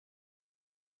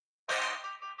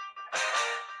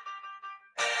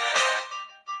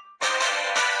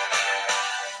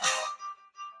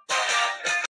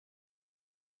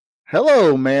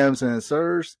Hello, ma'ams and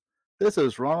sirs. This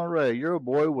is Ronald Ray, your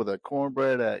boy with a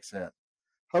cornbread accent.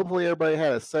 Hopefully, everybody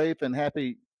had a safe and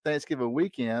happy Thanksgiving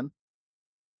weekend.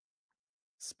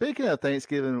 Speaking of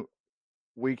Thanksgiving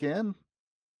weekend,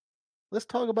 let's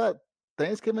talk about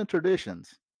Thanksgiving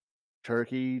traditions: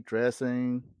 turkey,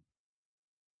 dressing,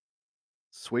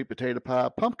 sweet potato pie,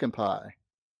 pumpkin pie,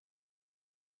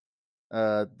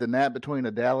 the nap between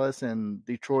the Dallas and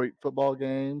Detroit football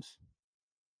games.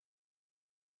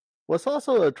 What's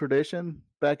also a tradition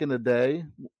back in the day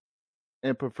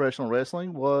in professional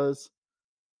wrestling was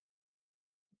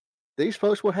these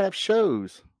folks will have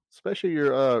shows, especially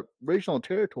your regional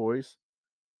territories.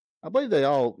 I believe they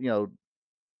all,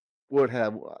 would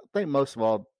have. I think most of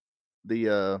all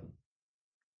the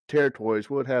territories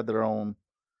would have their own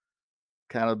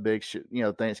kind of big,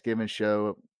 Thanksgiving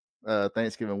show,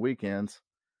 Thanksgiving weekends.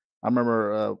 I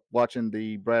remember watching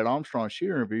the Brad Armstrong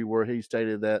shoot interview where he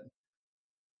stated that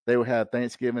they would have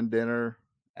Thanksgiving dinner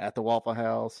at the Waffle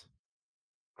House,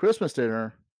 Christmas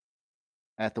dinner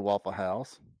at the Waffle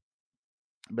House.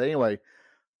 But anyway,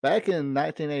 back in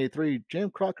 1983,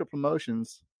 Jim Crockett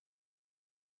Promotions,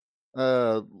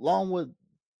 along with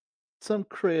some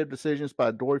creative decisions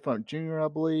by Dory Funk Jr., I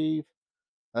believe.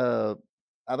 Uh,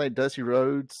 I think Dusty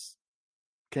Rhodes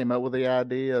came up with the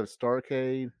idea of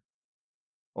Starrcade,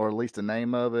 or at least the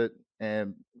name of it,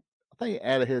 and I think he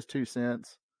added his 2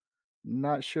 cents.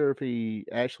 Not sure if he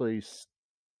actually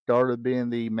started being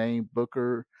the main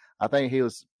booker. I think he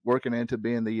was working into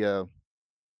being the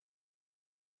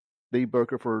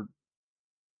booker for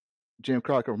Jim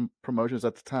Crockett Promotions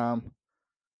at the time.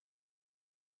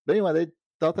 But anyway, they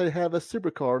thought they'd have a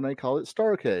supercar and they called it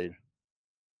Starrcade.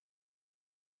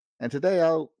 And today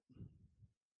I'm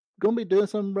going to be doing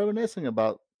some reminiscing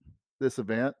about this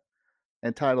event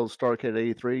entitled Starrcade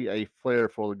 83, A Flair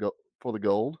for the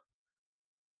Gold.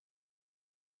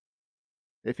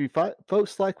 If you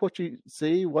folks like what you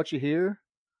see, what you hear,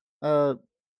 uh,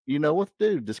 you know what to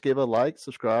do. Just give a like,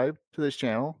 subscribe to this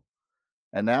channel.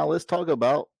 And now let's talk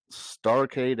about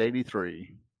Starrcade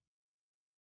 83.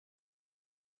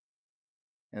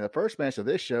 And the first match of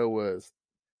this show was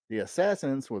the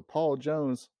Assassins with Paul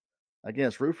Jones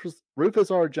against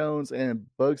Rufus R. Jones and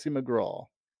Bugsy McGraw.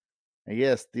 And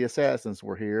yes, the Assassins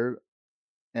were here,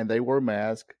 and they were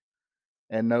masked.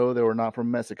 And no, they were not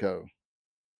from Mexico.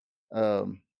 I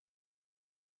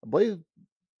believe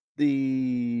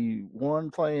the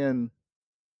one playing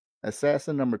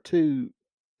Assassin number 2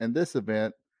 in this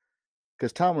event,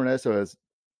 because Tom Ernesto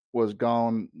was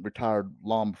gone, retired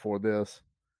long before this.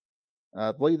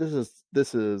 I believe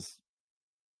this is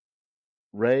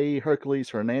Ray Hercules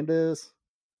Hernandez,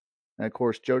 and of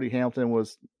course Jody Hamilton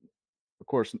was, of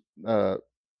course,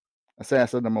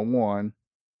 Assassin number 1.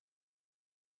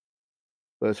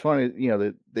 But it's funny,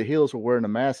 the heels were wearing the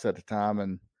masks at the time,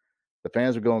 and the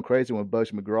fans were going crazy when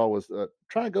Bugsy McGraw was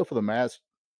trying to go for the mask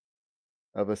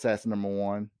of Assassin number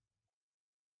 1.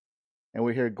 And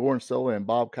we hear Gordon Sola and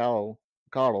Bob Caudle.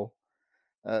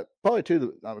 Probably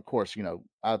too. Of course,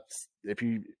 if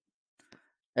you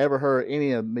ever heard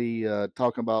any of me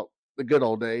talking about the good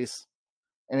old days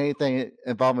and anything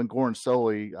involving Gordon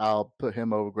Sola, I'll put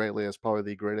him over greatly as probably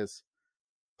the greatest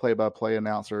play-by-play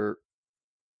announcer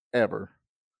ever.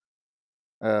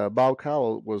 Bob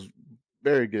Caudle was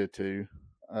very good too,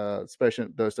 especially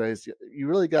in those days. You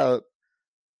really got,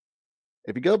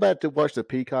 if you go back to watch the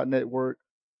Peacock Network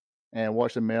and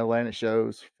watch the Mid-Atlantic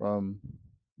shows from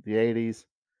the 80s,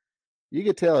 you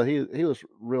could tell he was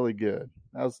really good.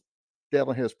 That was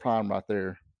definitely his prime right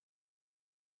there.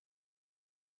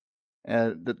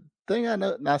 And the thing I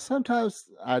know now, sometimes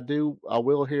I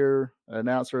will hear an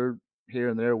announcer here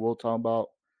and there will talk about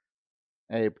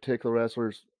a particular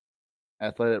wrestler's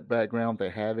athletic background, if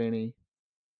they have any.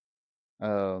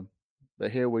 But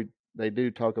here they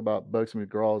do talk about Bugsy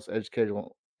McGraw's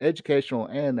educational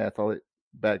and athletic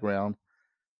background.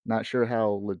 Not sure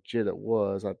how legit it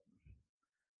was. I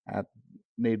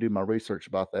need to do my research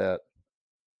about that.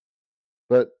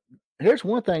 But here's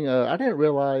one thing I didn't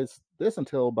realize this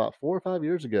until about 4 or 5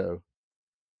 years ago,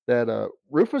 that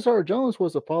Rufus R. Jones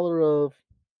was the father of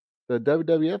the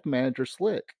WWF manager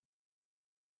Slick.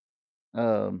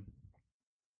 Um,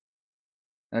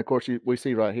 and of course, we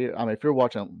see right here. I mean, if you're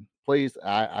watching, please,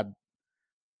 I'd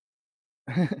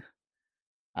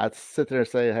sit there and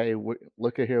say, hey,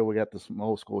 look at here, we got this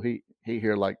old school heat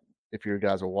here. Like, if you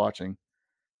guys are watching,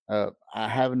 I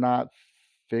have not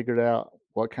figured out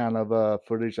what kind of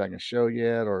footage I can show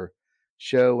yet, or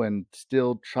show and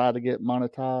still try to get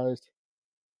monetized.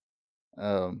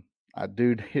 I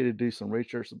do need to do some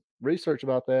research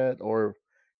about that, or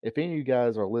if any of you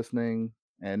guys are listening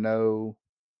and know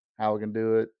how we can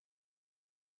do it,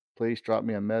 please drop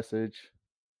me a message.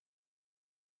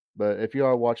 But if you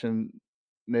are watching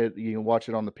it, you can watch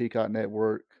it on the Peacock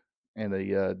Network and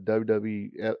the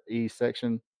WWE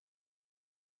section.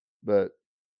 But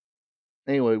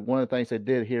anyway, one of the things they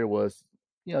did here was,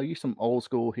 use some old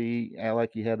school heat, act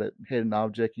like you had a hidden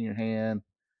object in your hand.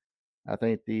 I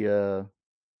think I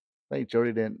think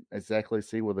Jody didn't exactly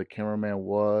see where the cameraman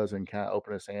was and kind of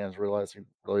opened his hands, realized he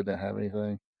really didn't have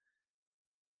anything.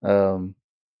 Um,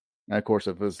 and of course,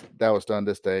 if that was done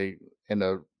this day, and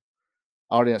the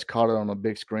audience caught it on a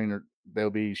big screen, they'll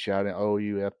be shouting, "Oh,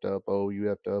 you effed up! Oh, you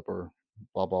effed up!" or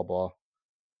blah blah blah.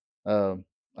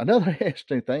 Another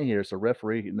interesting thing here is the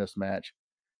referee in this match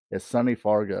is Sonny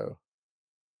Fargo.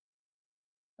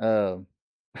 Um,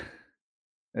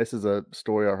 this is a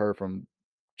story I heard from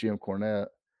Jim Cornette.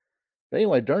 But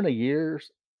anyway, during the year,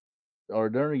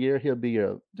 he'll be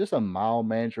just a mild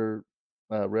manager,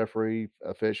 referee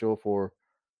official for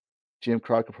Jim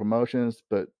Crockett Promotions.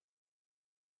 But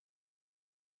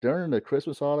during the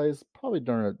Christmas holidays, probably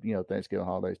during the Thanksgiving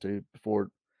holidays too, before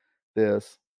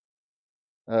this,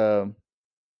 um,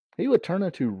 he would turn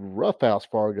into Roughhouse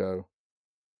Fargo,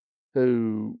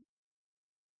 who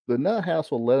the Nut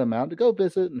House will let him out to go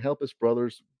visit and help his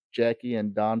brothers Jackie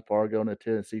and Don Fargo in the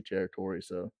Tennessee territory.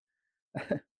 So,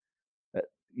 uh,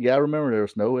 yeah, I remember there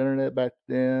was no internet back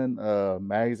then.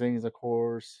 Magazines, of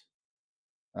course.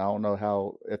 I don't know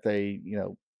how if they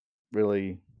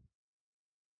really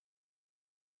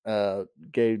uh,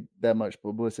 gave that much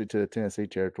publicity to the Tennessee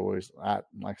territories. Like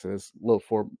I said, it's a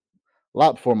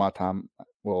lot before my time.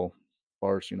 Well, as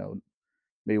far as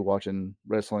me watching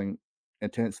wrestling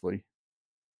intensely,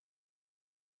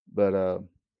 but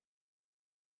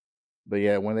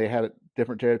yeah, when they had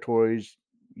different territories,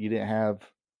 you didn't have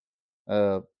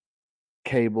uh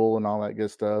cable and all that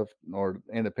good stuff, or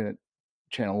independent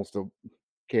channels to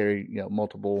carry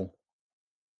multiple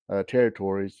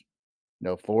territories.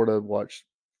 Florida watched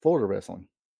Florida wrestling,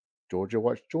 Georgia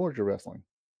watched Georgia wrestling.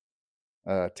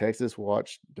 Texas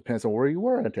watched depends on where you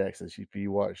were in Texas. If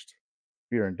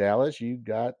you're in Dallas, you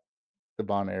got the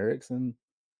Von Erichs and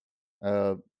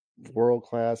uh, World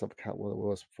Class. I forgot what it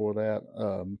was before that.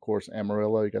 Of course,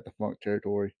 Amarillo, you got the Funk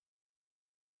territory.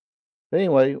 But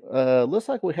anyway, looks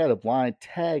like we had a blind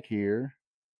tag here,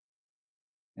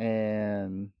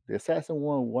 and the Assassin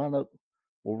one wound up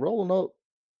rolling up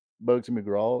Bugsy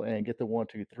McGraw and get the 1,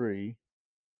 2, 3.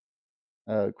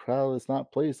 Crowd is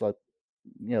not pleased, like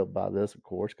by this, of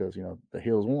course, because the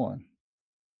Hills won.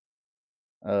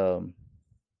 Um,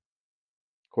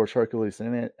 Of course, Hercules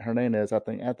Hernandez, I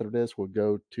think after this will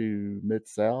go to Mid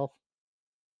South.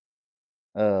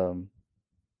 Um,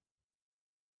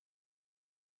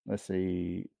 let's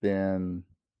see. Then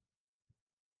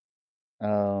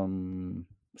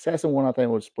Assassin one, I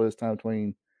think, will split his time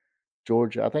between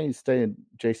Georgia. I think he stayed in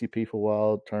JCP for a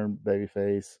while, turned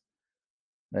babyface.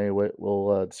 Maybe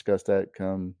we'll discuss that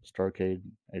come Starrcade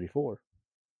 '84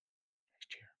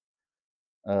 next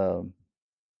year.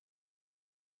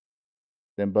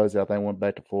 Then Buzzy, I think, went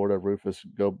back to Florida. Rufus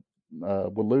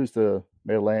would lose the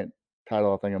Mid-Atlantic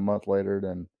title, I think, a month later.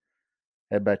 Then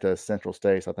head back to Central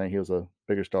States. I think he was a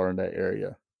bigger star in that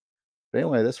area. But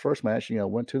anyway, this first match,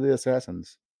 went to the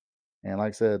Assassins. And like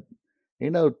I said,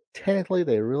 technically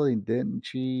they really didn't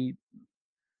cheat.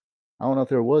 I don't know if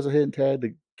there was a hidden tag.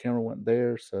 The camera went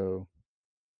there, so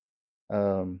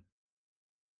because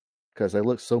they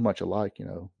look so much alike.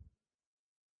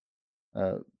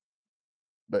 Uh,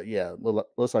 but yeah,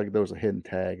 looks like there was a hidden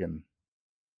tag,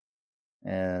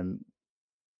 and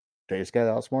they just got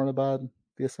outsmarted by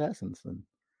the Assassins, and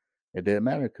it didn't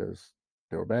matter because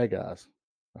they were bad guys.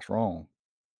 That's wrong.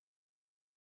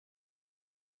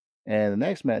 And the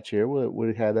next match here,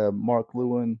 we had Mark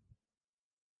Lewin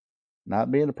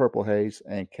not being the Purple Haze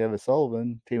and Kevin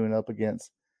Sullivan teaming up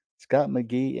against Scott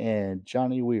McGee and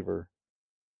Johnny Weaver.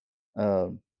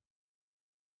 Um,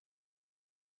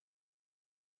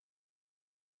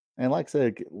 and like I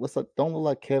said, don't look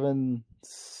like Kevin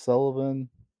Sullivan,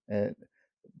 and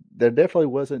there definitely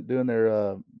wasn't doing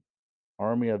their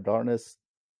Army of Darkness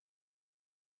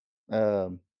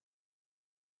um,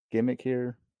 gimmick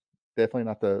here. Definitely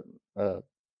not the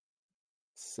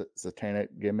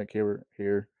satanic gimmick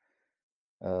here.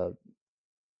 Uh,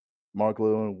 Mark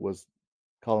Lewin was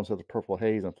calling himself the Purple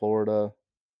Haze in Florida,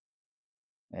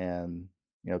 and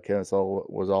Kevin Sullivan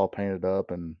was all painted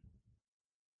up and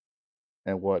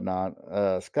whatnot.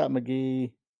 Scott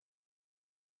McGee,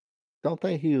 don't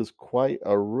think he was quite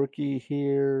a rookie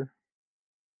here,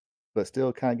 but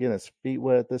still kind of getting his feet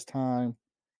wet at this time.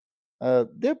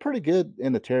 They're pretty good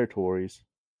in the territories,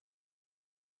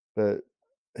 but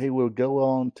he will go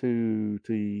on to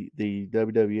the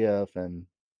WWF, and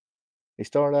he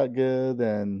started out good,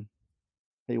 then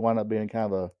he wound up being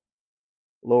kind of a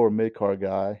lower mid card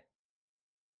guy.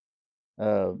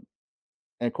 Uh,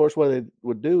 and of course, what they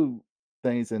would do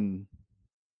things in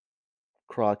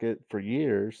Crockett for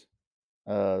years,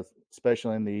 uh,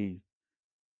 especially in the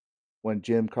when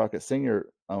Jim Crockett Sr.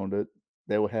 owned it,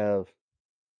 they would have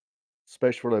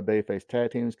especially for their Bayface tag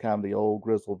teams, kind of the old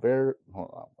grizzled vet. Hold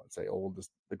on, I wouldn't say old,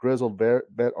 just the grizzled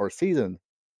vet or seasoned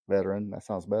veteran. That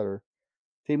sounds better.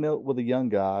 Team up with a young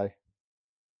guy.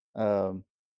 Um,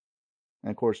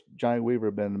 and of course, Johnny Weaver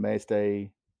had been a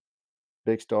mainstay,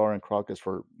 big star in Crockett's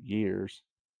for years.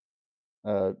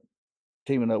 Uh,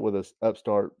 teaming up with a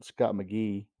upstart Scott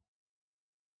McGee.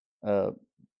 Uh,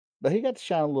 but he got to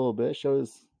shine a little bit, show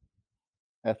his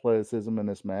athleticism in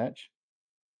this match.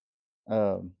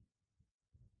 Um,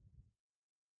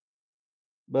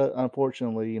 but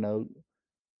unfortunately,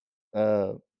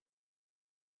 uh,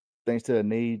 thanks to a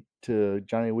knee to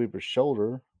Johnny Weaver's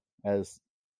shoulder, as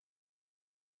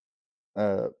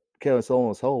uh, Kevin Sullivan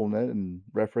was holding it, and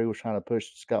referee was trying to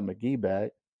push Scott McGee back.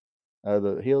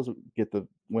 The heels get the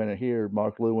winner here,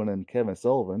 Mark Lewin and Kevin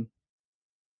Sullivan.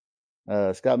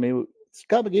 Scott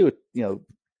McGee would,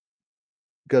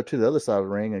 go to the other side of the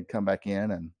ring and come back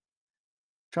in and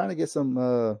trying to get some,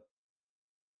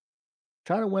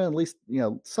 trying to win at least,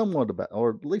 somewhat of battle,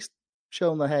 or at least show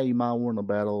them that, hey, you might win the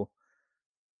battle,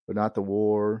 but not the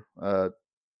war.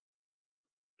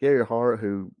 Gary Hart,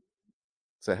 who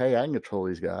said, hey, I can control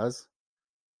these guys,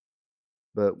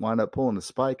 but wind up pulling the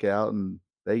spike out, and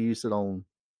they used it on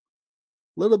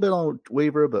a little bit on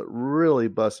Weaver, but really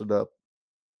busted up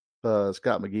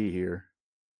Scott McGee here.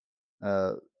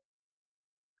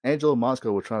 Angelo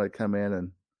Mosco would try to come in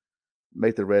and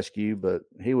make the rescue, but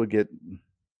he would get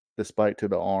the spike to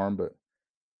the arm. But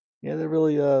yeah, they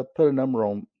really put a number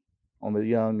on the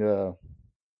young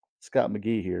Scott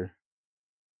McGee here.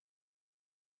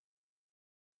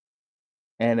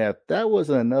 And if that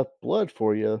wasn't enough blood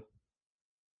for you,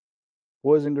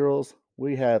 boys and girls,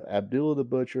 we have Abdullah the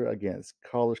Butcher against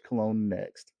Carlos Colon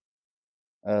next.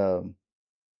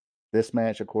 This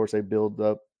match, of course, they build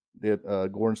up the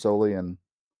Gordon Soley and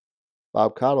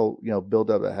Bob Cottle,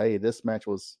 build up that, hey, this match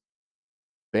was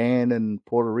banned in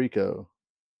Puerto Rico.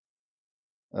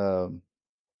 Um,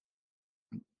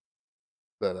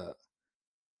 but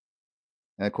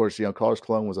and of course, Carlos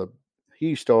Colon was a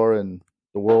huge star in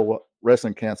the World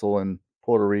Wrestling Council in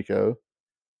Puerto Rico.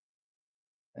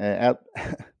 And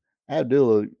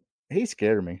Abdullah, he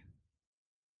scared me.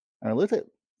 I mean, look at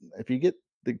if you get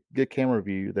the good camera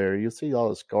view there, you'll see all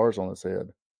the scars on his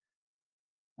head.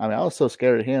 I mean, I was so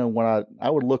scared of him when I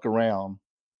would look around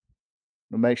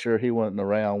to make sure he wasn't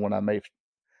around when I made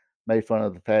fun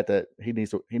of the fact that he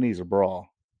needs a bra.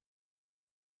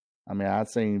 I mean, I'd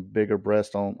seen bigger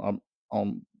breasts on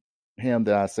him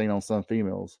than I've seen on some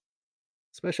females,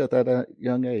 especially at that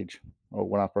young age or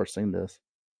when I first seen this.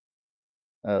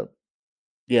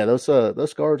 Yeah, those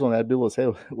scars on Abdullah's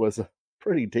head was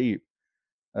pretty deep.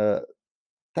 I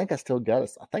think I still got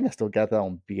it. I think I still got that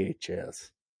on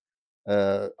VHS.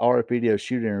 RF video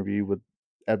shoot interview with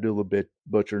Abdullah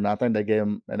Butcher, and I think they gave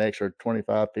him an extra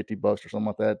 $25-$50 or something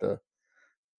like that to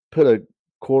put a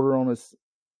quarter on his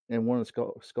in one of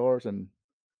the scars and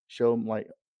show him like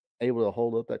able to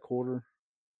hold up that quarter.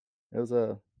 It was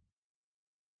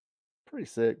pretty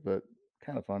sick, but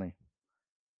kind of funny.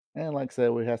 And like I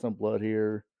said, we had some blood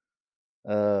here.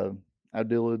 Uh,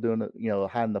 Abdullah doing it,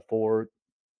 hiding the fork.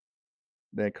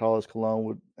 Then Carlos Colon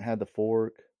would have the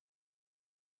fork.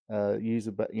 Use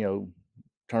it,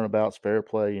 turnabout's fair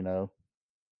play.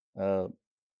 Uh,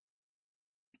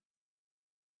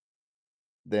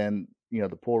 then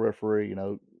the poor referee.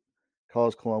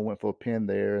 Carlos Colon went for a pin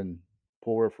there, and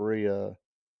poor referee.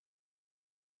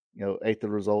 Ate the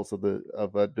results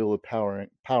of Abdullah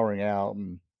powering out,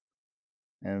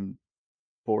 and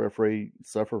poor referee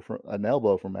suffered from an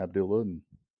elbow from Abdullah, and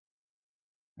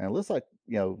it looks like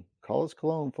Carlos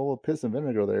Colon full of piss and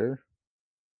vinegar there,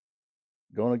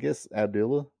 going against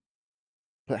Abdullah,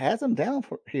 but has him down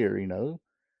for here.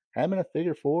 Having a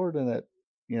figure forward and that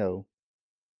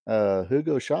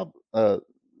Hugo Shop I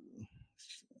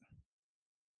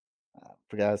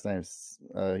forgot his name,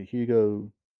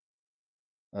 Hugo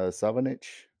Savanich,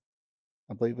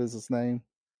 I believe is his name.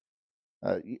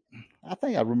 I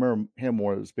think I remember him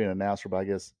more as being an announcer, but I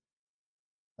guess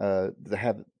to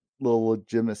have a little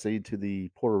legitimacy to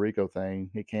the Puerto Rico thing,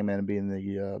 he came in and being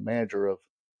the manager of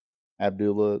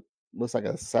Abdullah. Looks like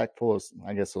a sack full of,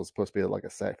 I guess it was supposed to be like a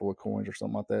sack full of coins or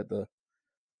something like that to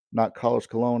knock Carlos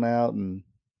Colon out, and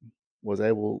was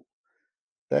able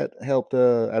that helped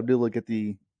Abdullah get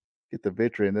the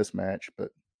victory in this match. But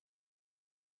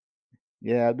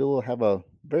Yeah, Abdullah have a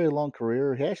very long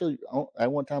career. He actually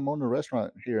at one time owned a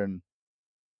restaurant here in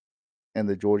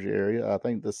the Georgia area. I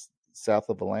think this south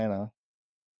of Atlanta.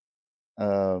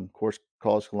 Of course,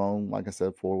 Carlos Colon, like I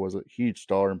said before, was a huge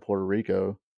star in Puerto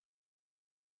Rico.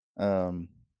 Um,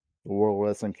 the World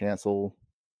Wrestling Council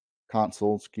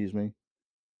console, excuse me.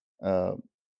 Uh,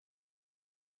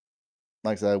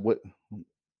 like I said, what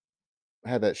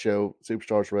had that show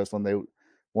Superstars Wrestling? They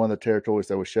one of the territories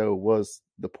that would show was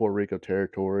the Puerto Rico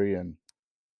territory, and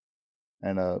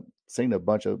seen a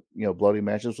bunch of bloody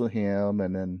matches with him,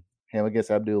 and then him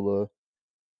against Abdullah,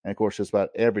 and of course just about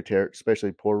every territory,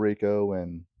 especially Puerto Rico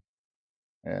and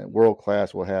World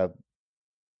Class, will have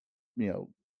you know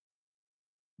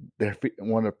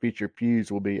one of the featured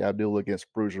feuds will be Abdullah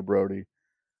against Bruiser Brody.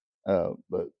 Uh,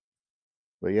 but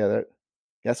but yeah, that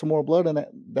got some more blood in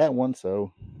that one.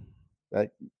 So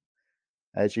that,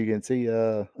 as you can see,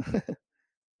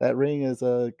 that ring is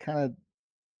kind of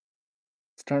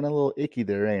it's turning a little icky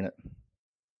there, ain't it?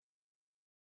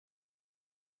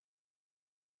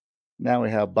 Now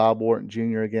we have Bob Orton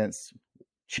Jr. against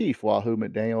Chief Wahoo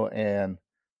McDaniel and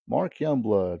Mark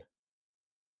Youngblood.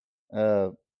 Uh,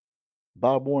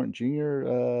 Bob Orton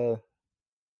Jr.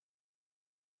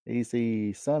 He's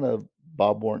the son of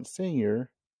Bob Orton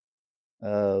Sr.,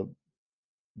 uh,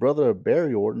 brother of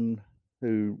Barry Orton,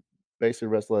 who basically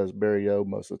wrestled as Barry O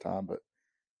most of the time, but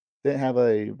didn't have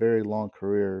a very long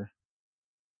career.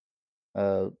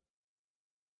 Uh,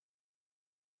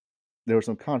 there was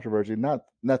some controversy, not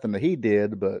nothing that he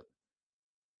did, but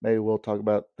maybe we'll talk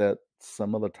about that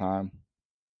some other time.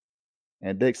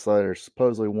 And Dick Slater,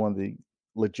 supposedly one of the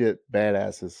legit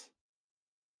badasses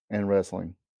in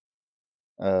wrestling.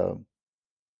 Of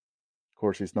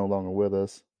course, he's no longer with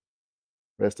us.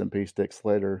 Rest in peace, Dick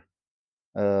Slater.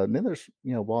 And then there's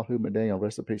Wahoo McDaniel.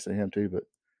 Rest in peace to him too.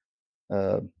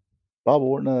 But Bob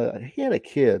Orton, he had a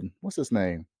kid. What's his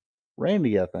name?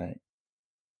 Randy, I think.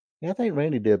 Yeah, I think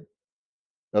Randy did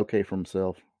okay for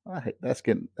himself.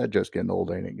 That joke's getting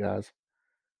old, ain't it, guys?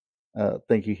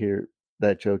 Think you hear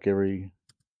that joke every.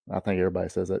 I think everybody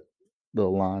says that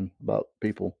little line about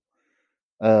people.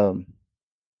 Um,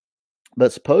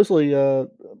 but supposedly, a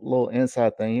little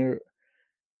inside thing here.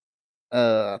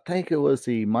 I think it was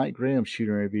the Mike Graham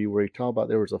shooter interview where he talked about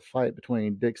there was a fight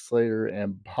between Dick Slater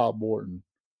and Bob Orton.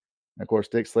 And of course,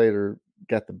 Dick Slater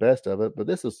got the best of it, but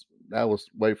that was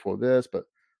way before this. But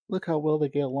look how well they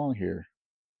get along here.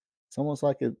 It's almost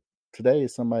like today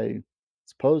somebody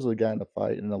supposedly got in a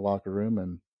fight in the locker room,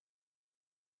 and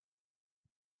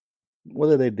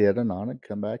whether they did or not, and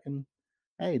come back and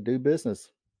hey, do business.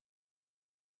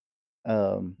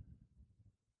 Um,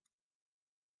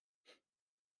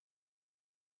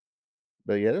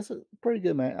 but yeah, this is a pretty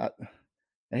good man.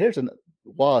 And here's a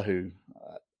Wahoo.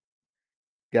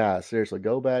 Guys, seriously,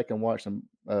 go back and watch some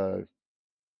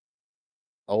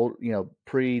old,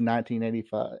 pre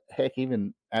 1985, heck,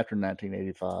 even after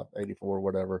 1985, 84,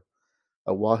 whatever.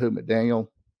 Wahoo McDaniel.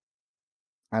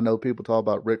 I know people talk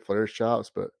about Ric Flair's chops,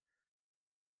 but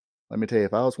let me tell you,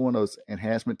 if I was one of those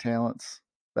enhancement talents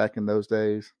back in those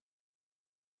days,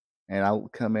 and I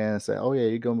would come in and say, "Oh yeah,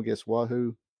 you're going against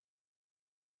Wahoo,"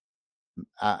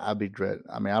 I'd be dread.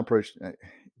 I mean, I'm pretty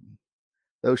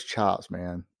those chops,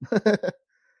 man.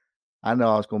 I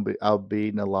know I'll be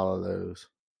eating a lot of those.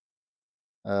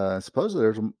 Supposedly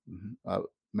there's a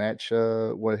match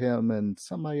with him and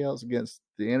somebody else against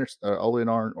the Anderson,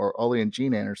 or Ole and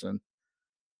Gene Anderson.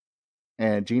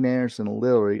 And Gene Anderson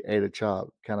literally ate a chop,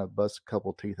 kind of bust a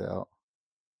couple teeth out.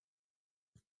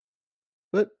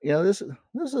 But this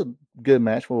is a good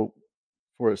match for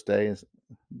its day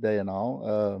and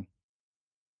all.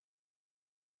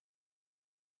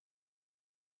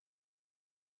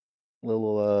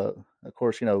 Little of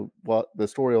course, what the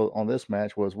story on this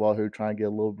match was Wahoo trying to get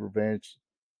a little revenge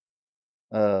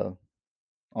uh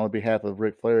on behalf of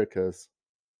Ric Flair, because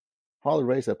Harley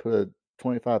Race had put a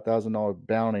 $25,000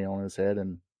 bounty on his head,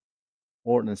 and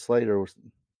Orton and Slater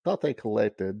thought they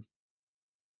collected,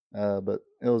 but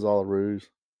it was all a ruse.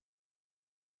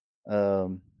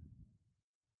 Um,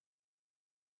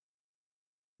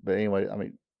 but anyway, I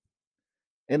mean,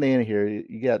 in the end here,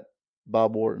 you got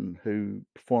Bob Orton who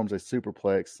performs a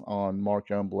superplex on Mark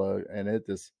Youngblood, and it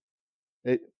just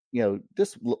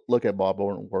look at Bob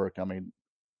Orton work. I mean,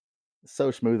 it's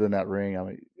so smooth in that ring. I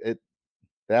mean,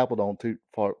 the apple don't too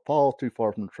far fall too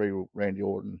far from the tree with Randy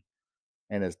Orton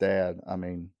and his dad. I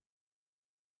mean,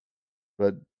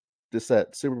 but just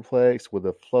that superplex with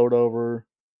a float over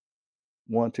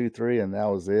 1, 2, 3, and that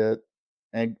was it.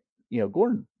 And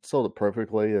Gordon sold it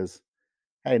perfectly. As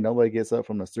hey, nobody gets up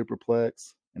from the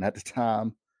superplex, and at the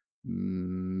time,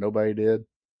 nobody did.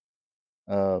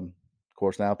 Of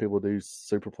course, now people do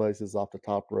superplexes off the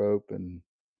top rope, and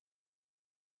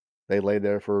they lay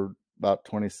there for about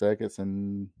 20 seconds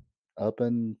and up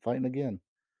and fighting again.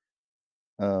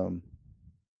 Um,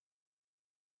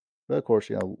 but of course,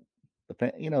 even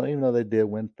though they did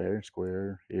win fair and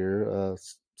square here,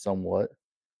 somewhat,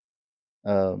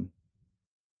 um,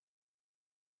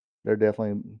 they're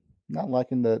definitely not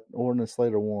liking that Orton and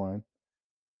Slater won.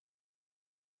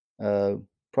 Uh,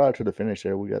 Prior to the finish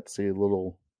there, we got to see a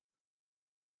little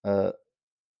uh,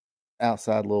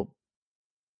 outside little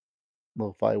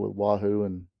fight with Wahoo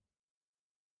and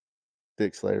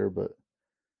Dick Slater, but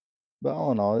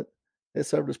all in all, it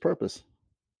served its purpose.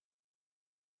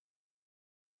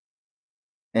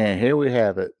 And here we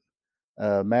have it,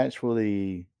 match for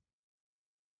the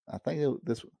I think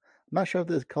this. I'm not sure if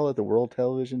they call it the World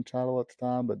Television title at the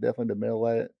time, but definitely the middle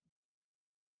at it.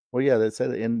 Well, yeah, they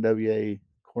said the NWA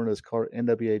Corners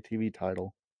NWA TV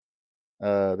title.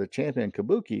 The champion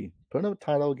Kabuki put up a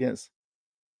title against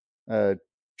uh,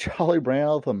 Charlie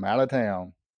Brown from out of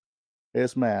town.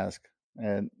 His mask,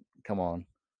 and come on,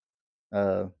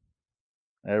 uh,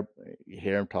 you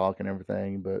hear him talk and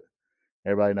everything, but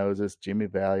everybody knows it's Jimmy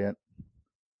Valiant.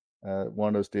 One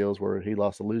of those deals where he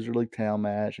lost a loser league town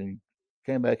match and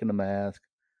came back in the mask.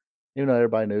 Even though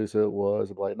everybody knew who it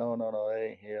was, like, no, no, no, that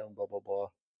ain't him, blah, blah, blah.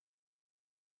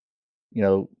 You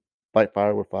know, fight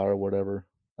fire with fire, whatever.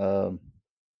 Um,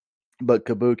 but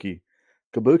Kabuki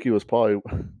was probably,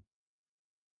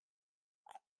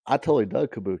 I totally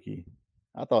dug Kabuki.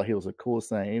 I thought he was the coolest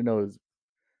thing, even though he was,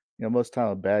 most of the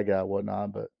time a bad guy and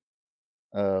whatnot. But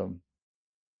um,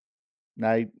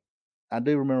 now I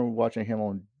do remember watching him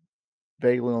on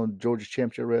vaguely on Georgia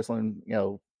Championship Wrestling,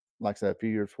 like I said, a few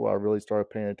years before I really started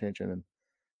paying attention. And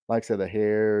like I said, the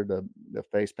hair, the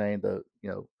face paint,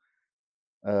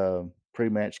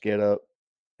 pre-match get up,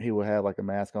 he would have like a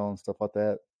mask on and stuff like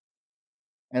that.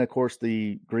 And of course,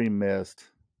 the green mist.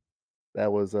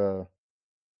 That was that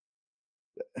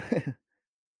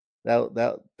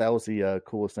was the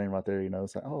coolest thing right there.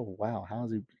 It's like, oh wow, how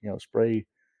does he spray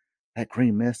that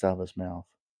green mist out of his mouth?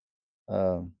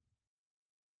 Um,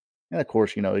 and of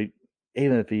course, even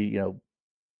if he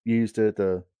used it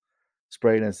to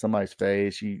spray it in somebody's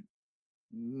face,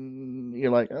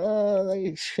 you're like, oh,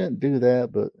 they shouldn't do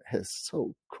that, but it's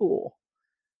so cool.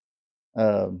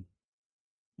 Of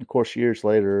course, years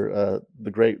later, the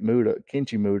great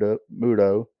Kenji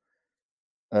Muto,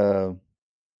 uh,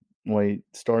 when he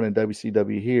started in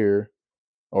WCW here,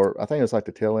 or I think it was like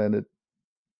the tail end of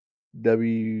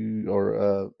NWA,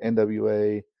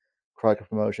 Crockett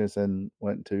Promotions, and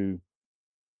went to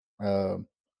uh,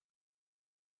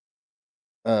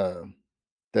 uh,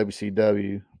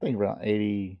 WCW. I think around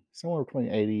 80, somewhere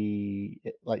between 80,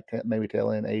 like maybe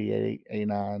tail end 88,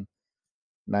 89,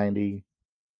 90.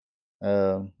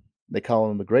 Um, they call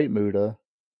him the Great Muda,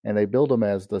 and they build him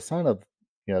as the son of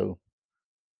you know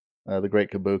the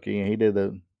Great Kabuki, and he did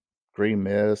the Green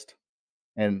Mist,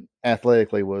 and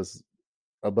athletically was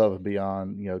above and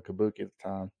beyond Kabuki at the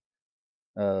time.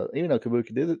 Even though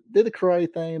Kabuki did the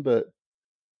karate thing, but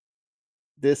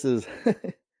this is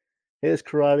his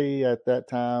karate at that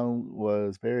time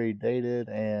was very dated.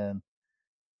 And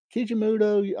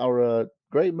Kijimuto or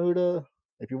Great Muda,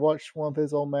 if you watch one of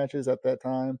his old matches at that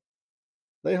time,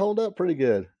 they hold up pretty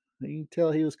good. You can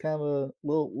tell he was kind of a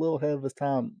little ahead of his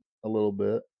time a little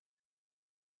bit.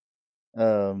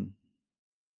 Um,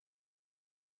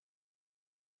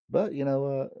 but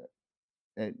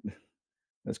it,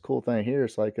 this cool thing here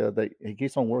is like he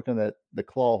keeps on working that the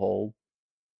claw hold.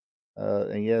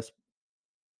 And yes,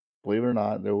 believe it or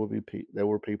not, there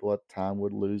were people at the time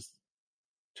would lose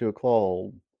to a claw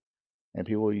hold, and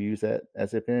people would use that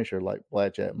as a finisher, like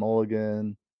Blackjack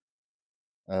Mulligan,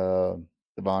 uh,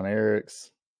 Devon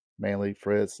Eriks, mainly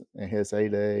Fritz in his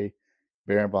heyday,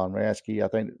 Baron von Raschke. I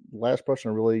think the last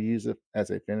person to really use it as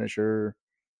a finisher,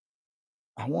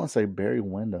 I want to say Barry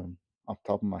Windham off the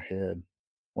top of my head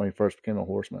when he first became a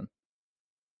horseman.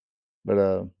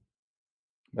 But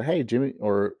hey,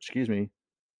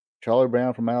 Charlie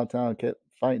Brown from out of town kept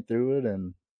fighting through it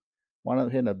and wound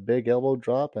up hitting a big elbow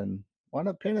drop and wound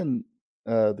up pinning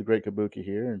the Great Kabuki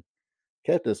here and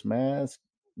kept his mask,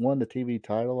 won the TV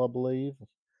title, I believe.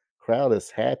 Crowd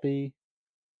is happy.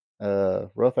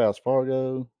 Rough House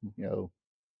Fargo,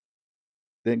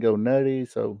 didn't go nutty.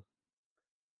 So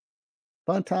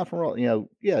fun time for all.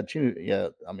 Yeah, Jimmy. Yeah,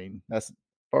 I mean that's as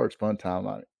far as fun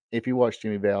time. If you watch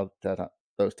Jimmy Val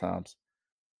those times,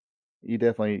 he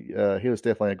was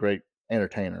definitely a great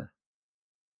entertainer,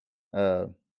 uh,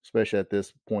 especially at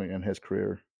this point in his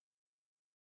career.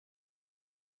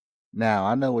 Now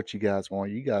I know what you guys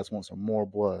want. You guys want some more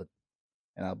blood.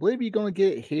 And I believe you're going to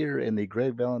get here in the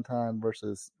Greg Valentine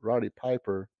versus Roddy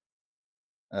Piper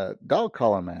dog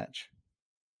collar match.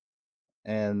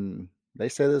 And they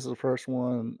say this is the first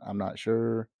one. I'm not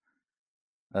sure.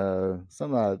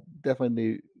 Something I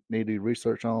definitely need to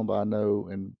research on, but I know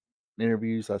in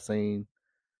interviews I've seen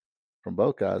from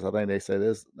both guys, I think they say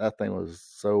that thing was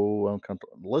so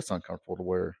uncomfortable, less uncomfortable to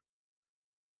wear.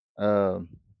 Um,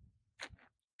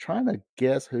 Trying to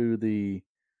guess who the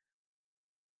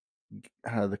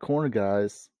corner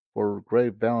guys for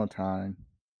Greg Valentine.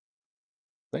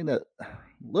 I think that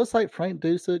looks like Frank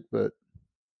Dusek, but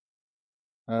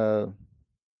uh,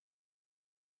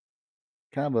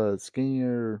 kind of a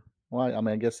skinnier. Well, I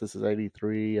mean, I guess this is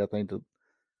 '83. I think the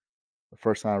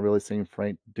first time I really seen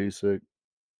Frank Dusek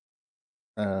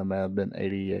might have been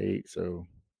 '88. So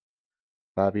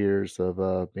 5 years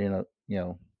of being a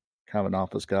kind of an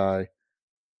office guy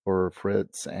for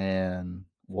Fritz and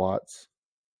Watts.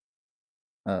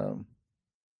 Um,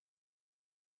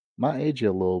 my age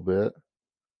a little bit,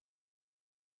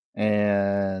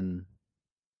 and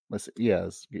let's see,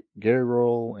 yes, Gary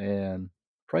Roll and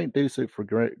Frank Dusek for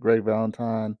Greg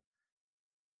Valentine.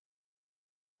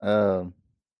 Um,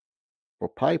 for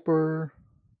Piper,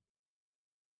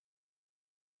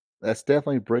 that's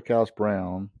definitely Brickhouse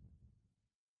Brown,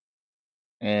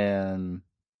 and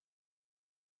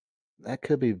that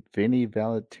could be Vinny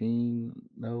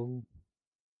Valentino.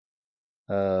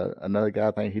 Another guy,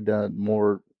 I think he done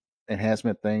more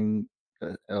enhancement thing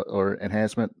or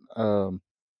enhancement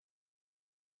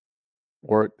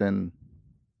work than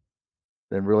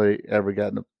really ever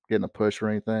getting a push or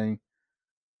anything.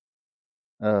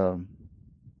 Um,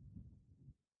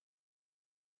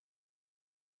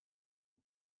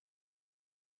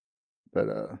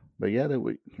 but yeah, that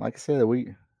we like I said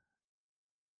we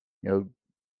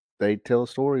they tell a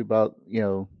story about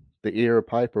the era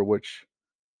Piper, which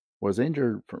was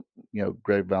injured from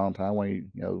Greg Valentine when he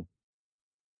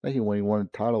I think when he won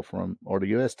the title from or the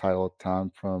U.S. title at the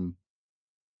time from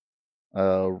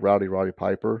Roddy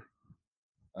Piper.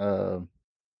 Uh,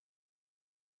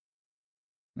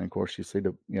 and of course, you see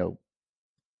the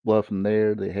blood from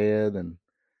there, the head, and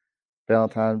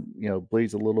Valentine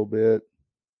bleeds a little bit.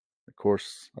 Of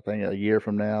course, I think a year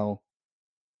from now,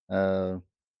 uh,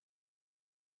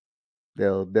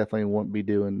 they'll definitely won't be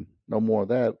doing no more of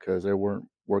that because they weren't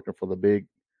working for the big.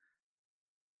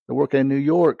 They're working in New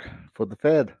York for the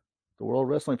Fed, the World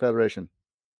Wrestling Federation,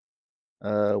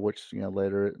 which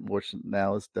later, which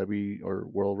now is W or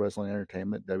World Wrestling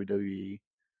Entertainment (WWE).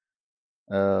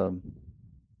 Um,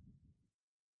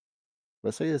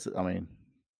 let's say this. I mean,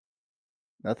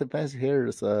 nothing fancy here.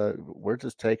 Just we're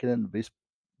just taking it and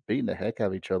beating the heck out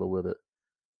of each other with it.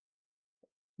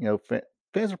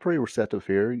 Fans are pretty receptive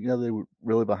here. They were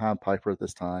really behind Piper at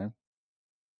this time.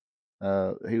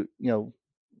 He,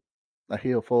 a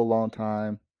heel for a long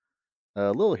time.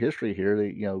 A little history here.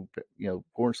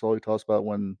 Gordon slowly talks about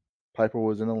when Piper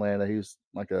was in Atlanta. He was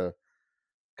like a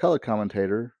color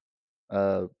commentator.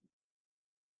 Uh,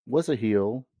 was a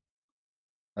heel.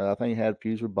 I think he had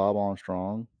feuds with Bob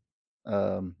Armstrong.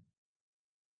 Um,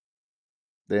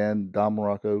 then Don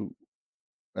Morocco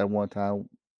at one time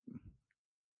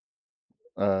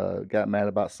got mad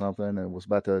about something and was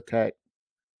about to attack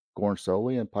Gordon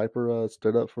Soley, and Piper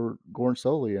stood up for Gordon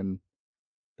Soley, and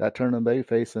that turned him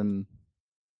babyface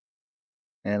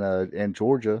and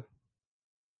Georgia.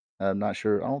 I'm not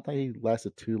sure. I don't think he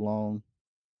lasted too long.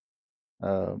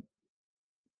 Uh,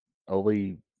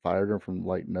 Ole fired him from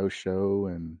like no show,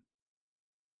 and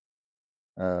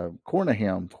according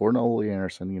to Ole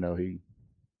Anderson, he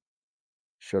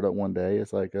showed up one day.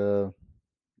 It's like,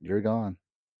 you're gone.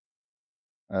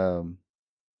 Um,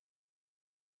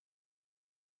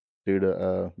 Due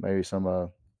to maybe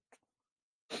some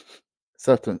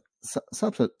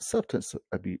substance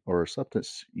abuse or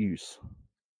substance use.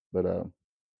 But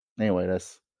anyway,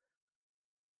 that's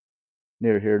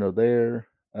neither here nor there.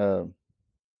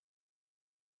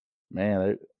 Man,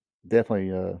 it definitely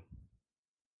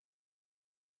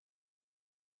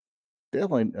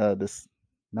this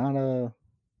not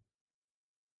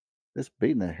just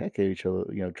beating the heck out of each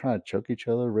other. Trying to choke each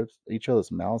other, rip each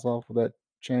other's mouths off with that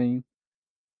chain.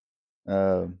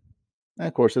 And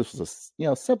of course, this was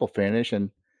a simple finish and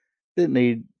didn't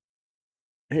need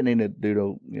didn't need to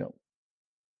do no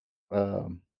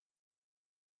um,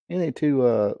 anything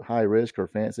too high risk or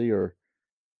fancy or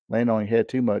land on your head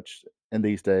too much in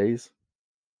these days.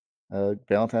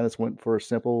 Valentine just went for a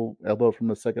simple elbow from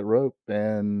the second rope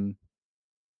and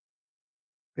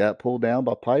got pulled down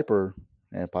by Piper.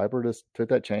 And Piper just took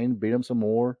that chain, beat him some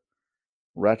more,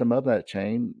 wrapped him up in that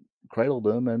chain, cradled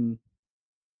him, and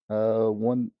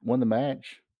won the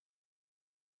match.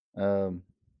 Um,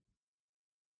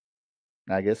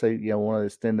 I guess they want to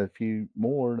extend a few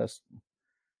more. That's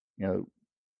you know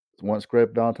once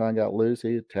Greg Valentine got loose,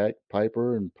 he attacked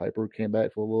Piper, and Piper came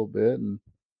back for a little bit and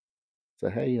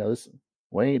said, "Hey, this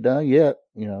we ain't done yet."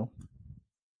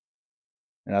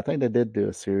 And I think they did do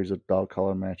a series of dog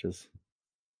collar matches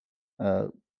uh,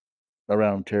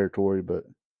 around territory, but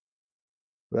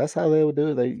that's how they would do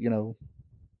it. They,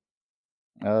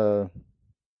 uh,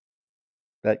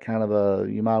 that kind of a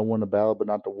you might win the battle, but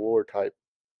not the war type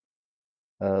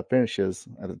finishes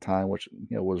at the time, which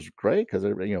was great because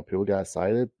people got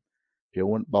excited, people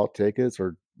went and bought tickets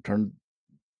or turned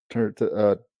turned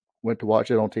to went to watch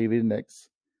it on TV the next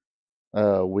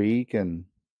week and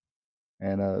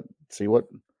see what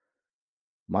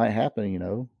might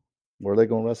happen. Where are they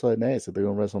going to wrestle at next? If they're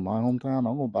going to wrestle in my hometown,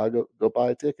 I'm going to go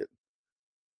buy a ticket.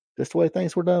 Just the way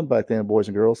things were done back then, boys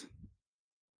and girls.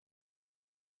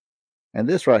 And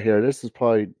this right here, this is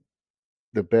probably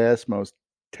the best, most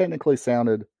technically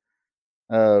sounded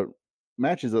uh,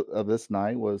 matches of this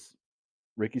night was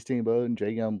Ricky Steamboat and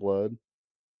Jay Youngblood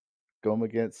going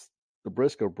against the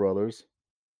Briscoe brothers,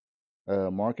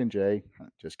 Mark and Jay.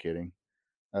 Just kidding.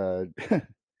 Uh,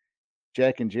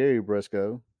 Jack and Jerry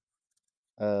Briscoe.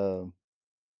 Uh,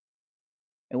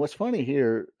 and what's funny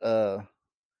here,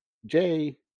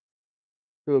 Jay,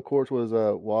 who of course was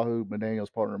Wahoo McDaniel's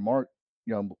partner, Mark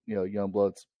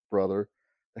Youngblood's brother,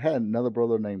 they had another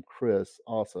brother named Chris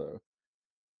also.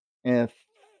 And if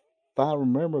I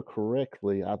remember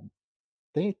correctly, I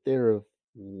think they're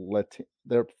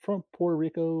from Puerto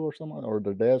Rico or something, or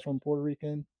their dad's from Puerto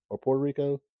Rican or Puerto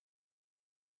Rico.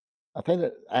 I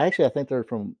think they're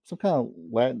from some kind of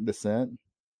Latin descent,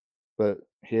 but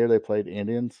here they played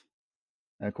Indians,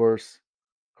 and of course,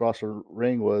 across the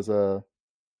ring was uh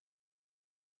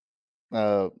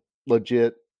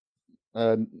legit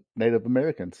uh Native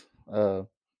Americans, uh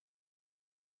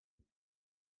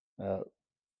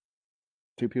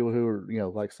two people who were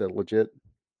like I said legit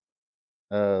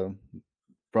uh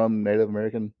from Native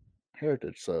American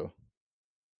heritage. So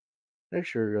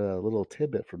there's your little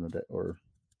tidbit from the day, or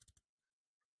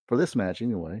for this match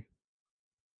anyway.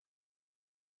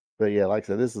 But yeah, like I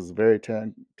said, this is very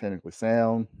technically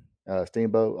sound.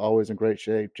 Steamboat always in great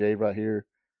shape. Jay right here,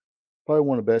 probably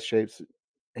one of the best shapes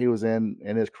he was in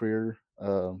his career.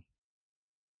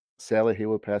 Sadly, he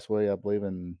would pass away, I believe,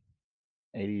 in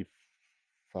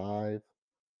 '85.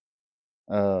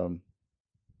 Um,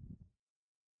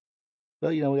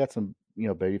 but we got some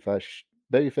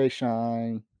babyface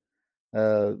shine.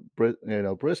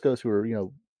 Briscoes who are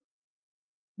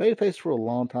babyface for a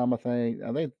long time. I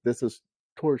think this is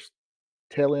towards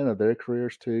tail end of their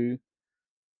careers too.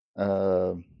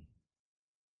 Um,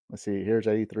 let's see. Here's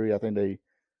 '83. I think they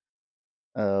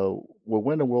will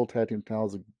win the World Tag Team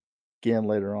titles again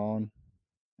later on.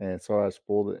 And sorry, I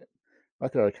spoiled it. I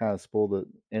thought I kind of spoiled the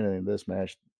ending of this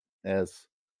match as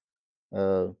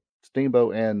uh,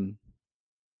 Steamboat and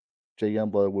Jay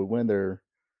Youngblood would win their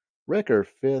record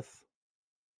fifth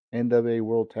NWA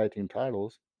World Tag Team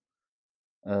titles.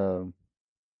 Um,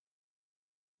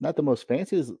 not the most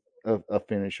fanciest of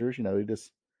finishers. He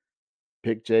just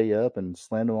picked Jay up and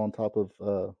slammed him on top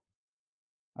of,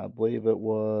 I believe it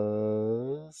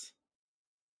was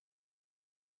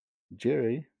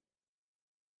Jerry.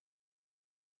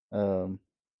 Um,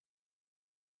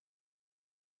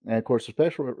 and of course, I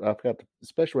forgot the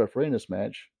special referee in this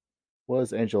match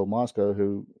was Angelo Mosco,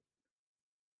 who,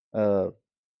 uh,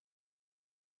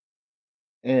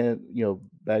 and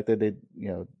back they did,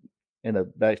 in a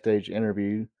backstage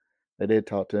interview, they did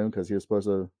talk to him because he was supposed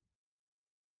to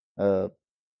uh,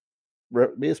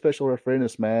 be a special referee in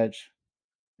this match.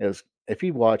 It was, if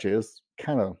you watch it, it's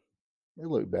it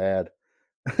looked bad.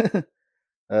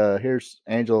 Here's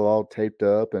Angelo all taped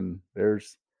up, and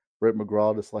there's Britt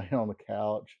McGraw just laying on the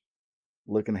couch,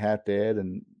 looking half dead,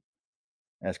 and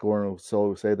as Gordon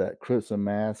will say, that crimson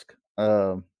mask.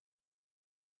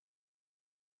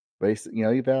 Basically,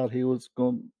 he vowed he was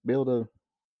going to be able to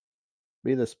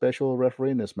be the special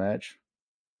referee in this match.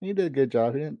 He did a good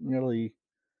job. He didn't really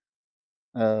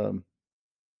um,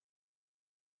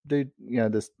 do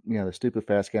this the stupid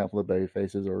fast count for the baby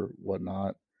faces or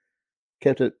whatnot.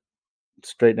 Kept it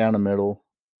straight down the middle.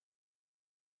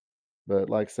 But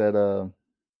like I said,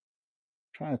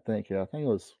 trying to think here. I think it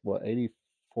was what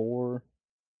 '84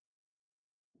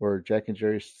 where Jack and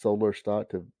Jerry sold their stock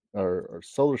to or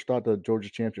sold their stock to Georgia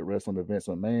Championship Wrestling to Vince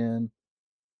McMahon.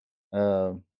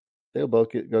 Um, they'll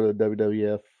both go to the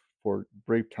WWF for a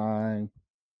brief time.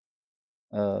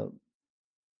 Uh,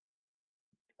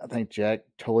 I think Jack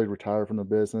totally retired from the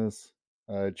business.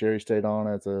 Jerry stayed on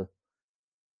as a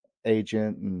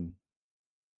agent, and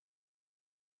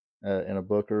and a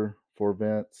booker for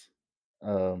Vince.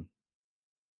 Um,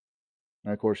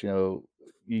 and of course, you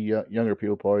younger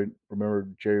people probably remember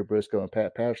Jerry Briscoe and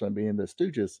Pat Patterson being the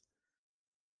Stooges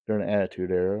during the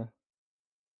Attitude Era.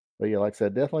 But yeah, like I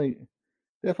said, definitely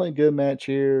a good match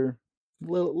here.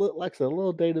 Like I said, a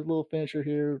little dated little finisher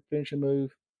here, finishing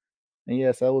move. And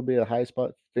yes, that would be a high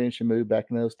spot finishing move back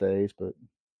in those days, but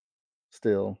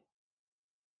still,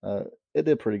 uh, it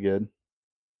did pretty good.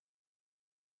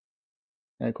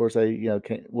 And of course, they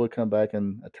would come back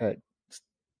and attack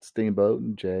Steamboat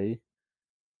and Jay.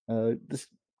 This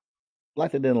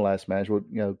like they did in the last match would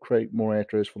create more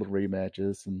interest for the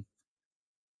rematches and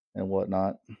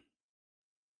whatnot.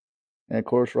 And of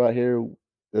course, right here,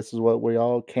 this is what we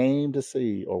all came to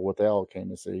see, or what they all came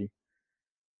to see.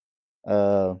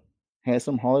 Uh,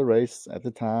 Handsome Harley Race at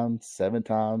the time,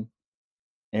 7-time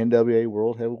NWA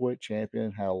World Heavyweight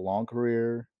Champion, had a long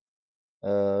career.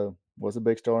 Was a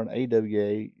big star in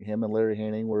AWA. Him and Larry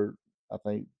Hennig were, I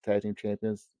think, tag team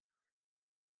champions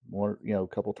more, a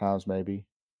couple times maybe.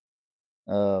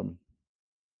 Of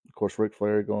course, Ric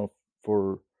Flair going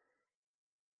for,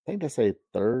 I think that's a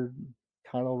third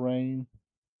title reign.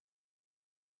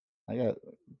 I got.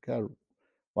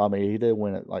 Well, I mean, he did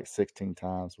win it like 16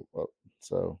 times,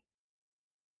 so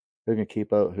who can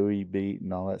keep up who he beat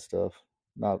and all that stuff?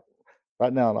 Not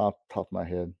right now, off the top of my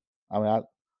head. I mean, I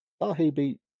thought he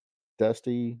beat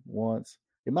Dusty once.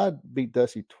 He might beat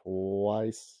Dusty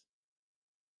twice.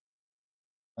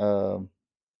 Um,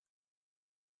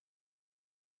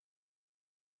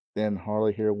 then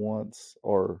Harley here once,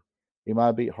 or he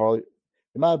might beat Harley.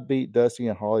 He might beat Dusty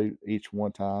and Harley each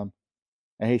one time.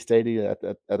 And he stated at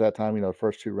that time, the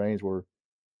first two reigns or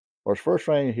his first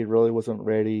reign, he really wasn't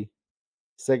ready.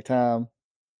 Second time,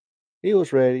 he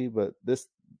was ready, but this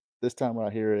time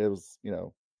right here, it was,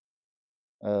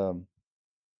 um,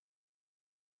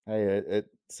 hey, it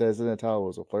says in the title, it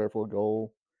was a flair for a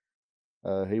goal.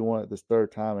 He won it this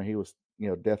third time, and he was,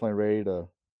 definitely ready to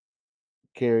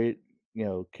carry it,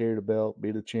 carry the belt,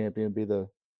 be the champion, be the,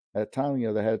 at the time,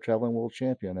 they had a traveling world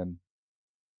champion, and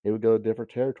he would go to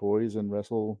different territories and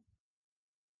wrestle,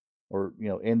 or,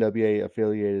 NWA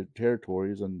affiliated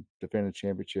territories and defend a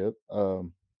championship.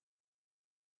 And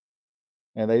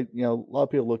they, a lot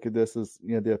of people look at this as,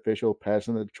 the official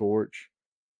passing of the torch.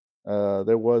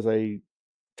 There was a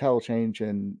title change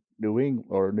in New England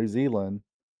or New Zealand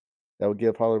that would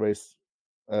give Harley Race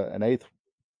an eighth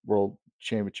world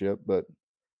championship, but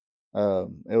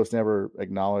it was never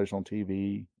acknowledged on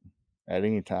TV at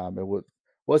any time.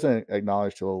 Wasn't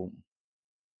acknowledged till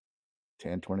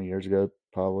 10, 20 years ago,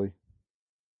 probably,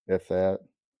 if that.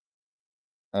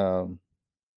 Um,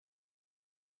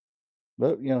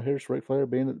 but here's Ric Flair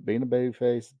being a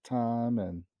babyface at the time,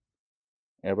 and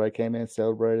everybody came in and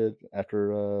celebrated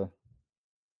after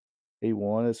he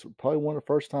won. It's probably one of the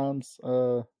first times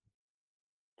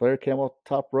Flair came off the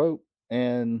top rope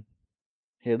and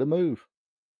hit a move,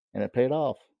 and it paid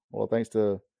off. Well, thanks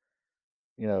to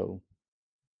you know,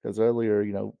 because earlier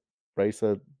Race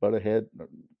had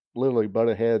literally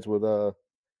butted heads with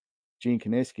Gene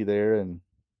Kiniski there, and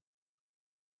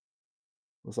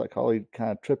looks like Holly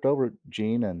kind of tripped over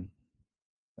Gene, and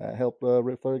that helped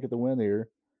Ric Flair get the win here.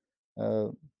 Uh,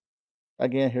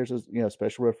 Again, here's a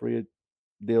special referee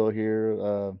deal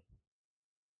here.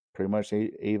 Pretty much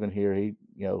even here, he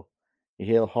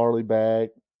held Harley back,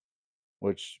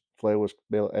 which Flair was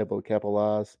able to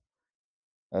capitalize.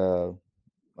 Uh,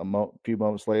 few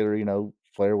moments later,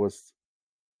 Flair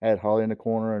had Harley in the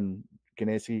corner, and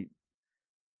Kiniski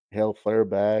held Flair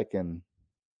back, and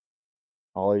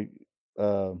Harley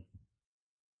uh,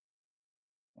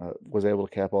 was able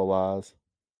to capitalize.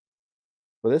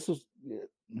 But this was,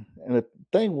 and the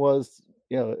thing was,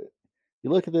 you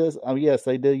look at this. I mean, yes,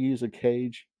 they did use a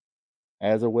cage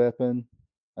as a weapon.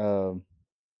 Um,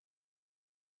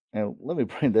 and let me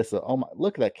bring this up. Oh my!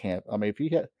 Look at that camp. I mean, if you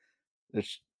had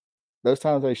those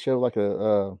times they show like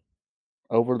a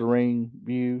over the ring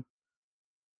view,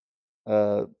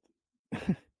 uh,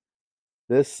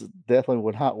 this definitely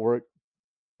would not work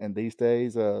in these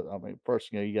days. I mean,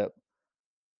 first, you got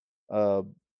uh,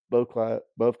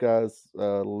 both guys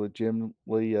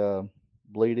legitimately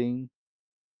bleeding.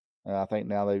 I think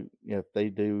now if they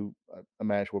do a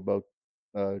match where both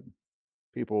uh,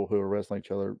 people who are wrestling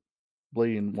each other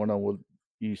bleeding, one of them would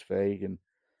use fake, and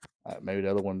maybe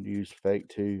the other one use fake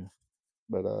too.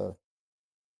 But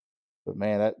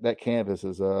man, that canvas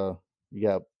is you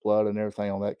got blood and everything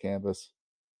on that canvas.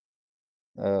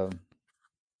 Um,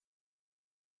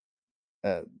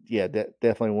 yeah,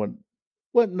 definitely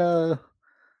wouldn't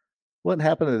wouldn't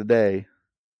happen today.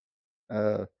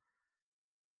 Uh,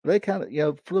 they kind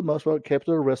of for the most part kept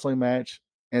it a wrestling match.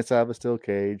 inside of a steel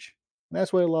cage. And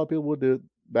that's what a lot of people would do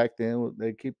back then.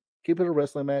 They keep it a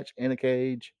wrestling match in a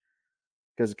cage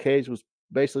because the cage was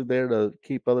basically there to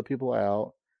keep other people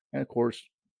out. And of course,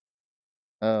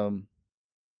 um,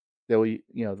 they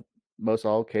will, most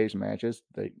all cage matches,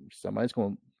 somebody's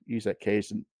going to use that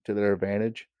cage to their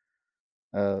advantage.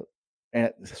 Uh,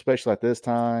 and especially at this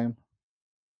time,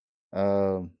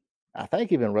 um, I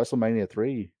think even WrestleMania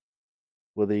 3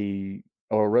 with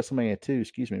or WrestleMania 2,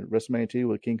 excuse me, WrestleMania 2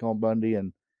 with King Kong Bundy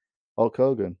and Hulk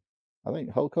Hogan. I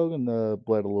think Hulk Hogan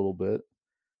bled a little bit,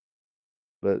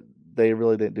 but they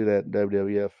really didn't do that in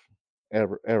WWF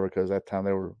ever because at that time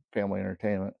they were family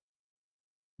entertainment.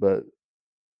 But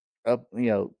up,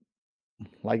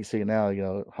 like you see now,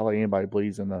 hardly anybody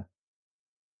bleeds in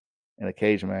a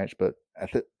cage match. But at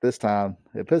this time,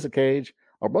 if it's a cage,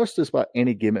 or most just about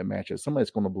any gimmick matches,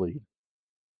 somebody's going to bleed.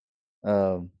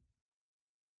 Um,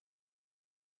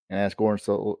 and as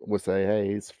Gordon would say,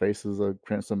 "Hey, his face is a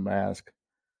crimson mask."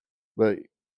 But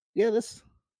yeah, this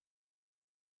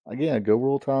again a good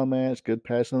world title match, good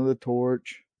passing of the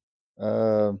torch.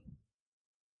 Um,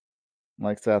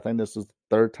 like I said, I think this is the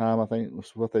third time. I think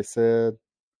was what they said.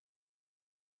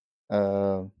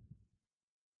 Uh,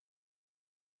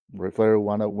 Ric Flair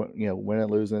wound up, winning,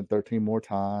 losing 13 more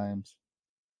times.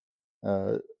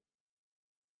 Uh,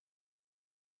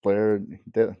 Flair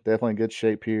definitely in good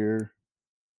shape here,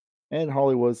 and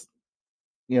Harley was,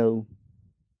 you know,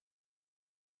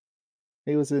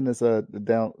 he was in his the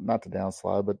down, not the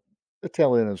downslide, but the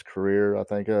tail end of his career. I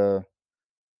think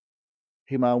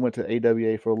he might have went to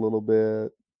AWA for a little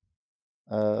bit.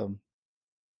 Um,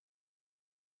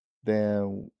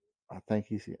 then I think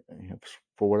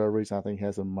for whatever reason, I think he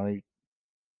has some money.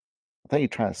 I think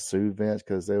he's trying to sue Vince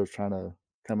because they was trying to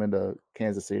come into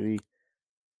Kansas City,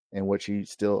 in which he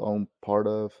still owned part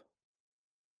of.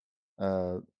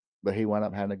 Uh, but he wound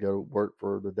up having to go work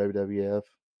for the WWF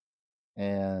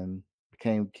and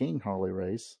became King Harley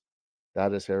Race.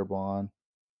 Dyed his hair blonde.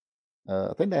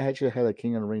 I think they actually had a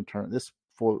King of the Ring tournament. This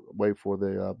way before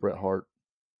the Bret Hart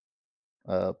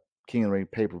uh, King of the Ring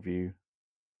pay per view.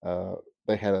 Uh,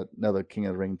 they had another King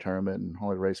of the Ring tournament, and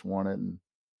Harley Race won it, and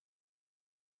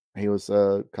he was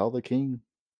called the King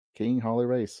Harley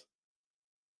Race,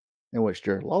 in which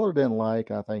Jerry Lawler didn't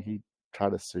like. I think he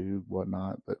tried to sue,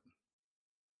 whatnot, but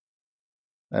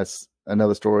that's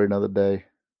another story, another day.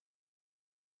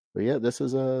 But yeah, this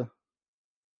is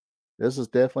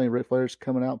definitely Ric Flair's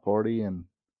coming out party, and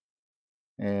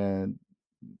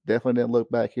definitely didn't look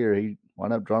back here. He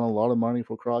wound up drawing a lot of money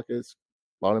for Crockett's,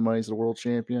 a lot of money as the world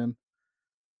champion.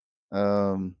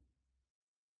 Um,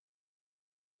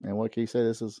 and what can you say?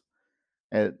 This is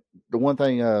and the one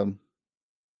thing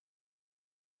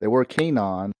they were keen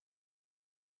on.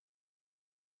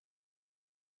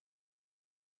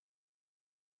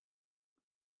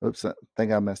 Oops, I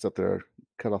think I messed up there.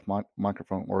 Cut off my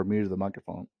microphone or muted the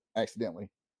microphone accidentally.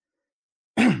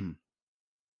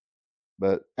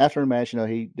 But after the match,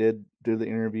 he did do the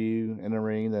interview in the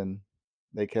ring, and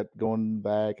they kept going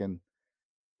back and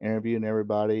interviewing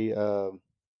everybody. Saying,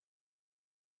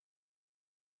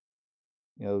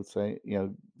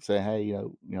 hey,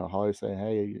 Holly saying,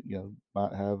 hey,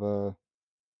 might have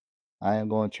I am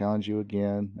going to challenge you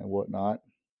again and whatnot.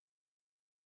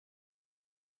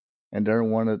 And during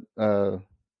one of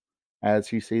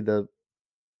as you see the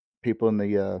people in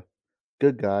the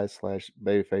good guys slash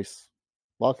babyface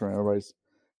locker room, everybody's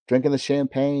drinking the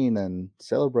champagne and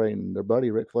celebrating their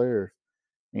buddy Ric Flair.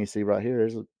 And you see right here,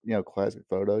 there's a classic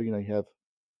photo. You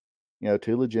have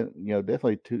two legit,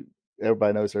 definitely two.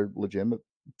 Everybody knows they're legitimate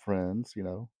friends.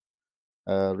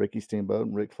 Ricky Steamboat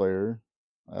and Ric Flair.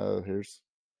 There's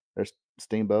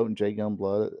Steamboat and Jay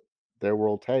Youngblood. Their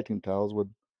world tag team titles with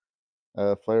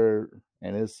Flair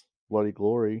and his Bloody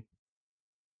Glory,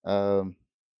 um,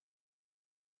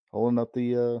 holding up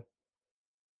the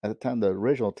at the time the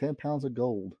original 10 pounds of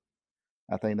gold.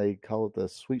 I think they call it the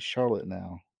Sweet Charlotte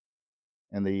now,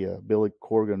 and the Billy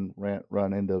Corgan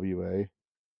run NWA.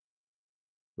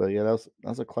 But yeah,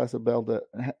 that's a classic belt that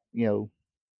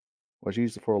was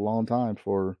used for a long time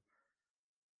for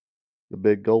the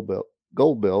big gold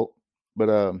belt.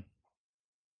 But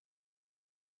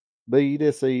you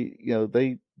did see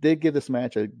they did give this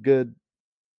match a good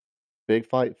big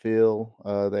fight feel.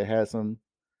 They had some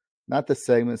not the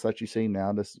segments that you see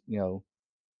now. Just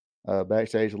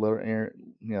backstage, a little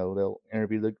they'll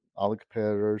interview all the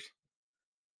competitors.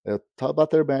 They'll talk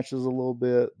about their matches a little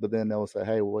bit, but then they'll say,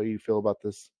 "Hey, what do you feel about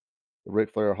this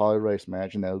Ric Flair Holly Race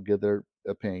match?" And they'll give their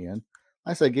opinion.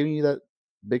 I say, giving you that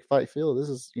big fight feel. This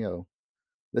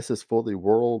is for the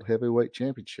World Heavyweight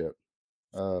Championship.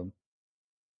 Um,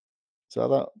 So I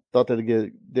thought they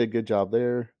did a good job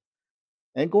there.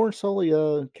 And Gordon Soley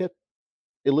kept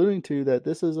alluding to that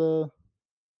this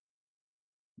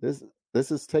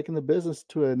this is taking the business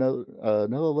to another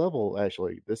level.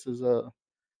 Actually, this is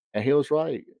and he was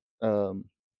right. Um,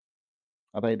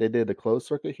 I think they did the closed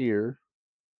circuit here.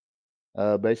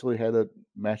 Basically had the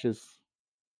matches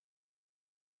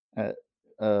at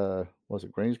was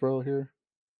it Greensboro here?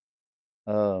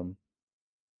 Um,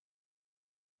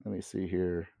 let me see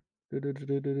here.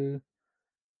 Do-do-do-do-do-do.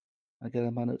 I got it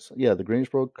in my notes. Yeah, the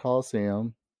Greensboro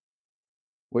Coliseum,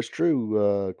 which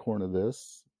drew, according to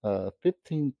this,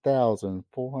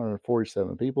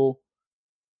 15,447 people.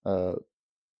 Uh,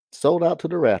 Sold out to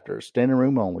the rafters, standing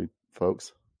room only,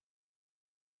 folks.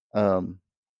 Um,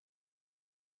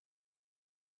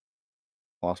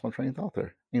 Lost my train of thought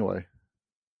there. Anyway,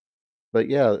 but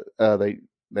yeah, they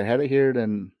had it here,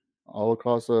 then all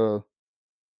across the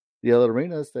other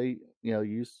arenas, they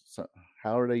used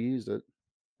however they used it.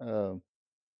 Um,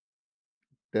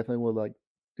 Definitely would like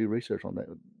do research on that.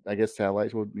 I guess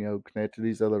satellites would connect to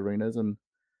these other arenas, and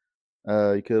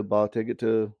you could buy a ticket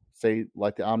to say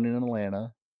like the Omni in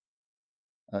Atlanta,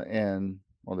 and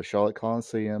or the Charlotte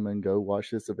Coliseum, and go watch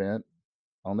this event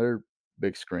on their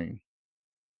big screen,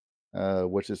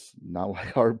 which is not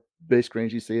like our big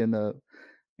screens you see in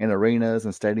arenas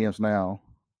and stadiums now.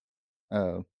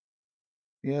 Uh,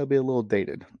 yeah, it'll be a little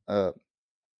dated, but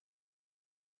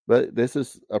this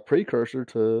is a precursor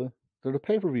to the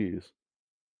pay per views.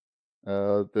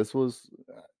 This was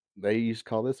they used to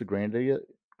call this the granddaddy of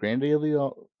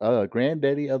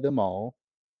granddaddy of them all,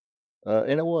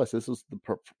 and it was. This was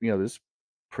this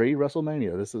pre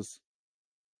WrestleMania. This is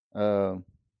a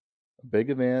big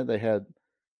event. They had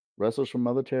wrestlers from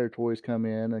other territories come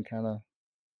in and kind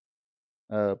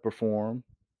of perform.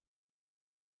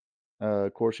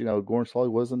 Of course, Gordon Solly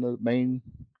wasn't the main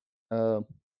uh,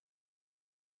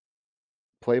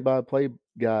 play-by-play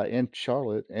guy in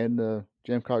Charlotte and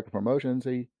Jim Crockett Promotions.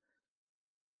 He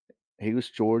was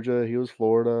Georgia. He was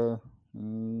Florida.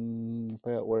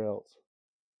 Forgot where else.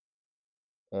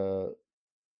 Uh,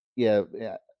 yeah.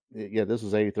 This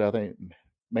was '83. I think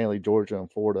mainly Georgia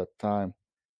and Florida at the time.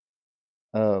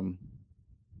 Um,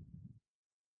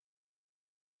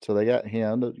 so they got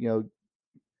him to,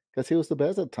 because he was the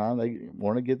best at the time. They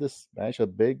want to give this match a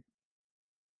big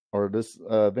or this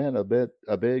event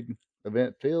a big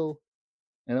event feel,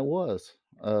 and it was.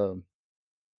 And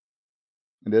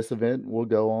this event will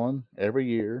go on every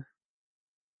year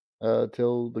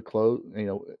till the close.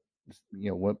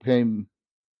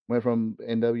 Went from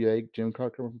NWA Jim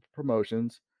Crockett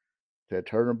Promotions to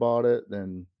Turner bought it,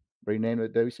 then renamed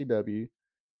it WCW.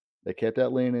 They kept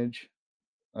that lineage,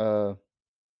 uh,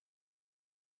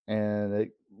 and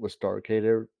it was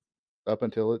Starrcade up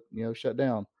until it shut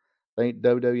down. I think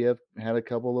WWF had a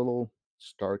couple little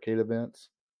Starrcade events,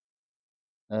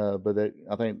 but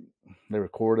I think they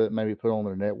recorded it, maybe put it on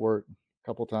their network a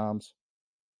couple times.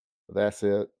 But that's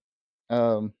it.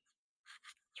 Um,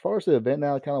 as far as the event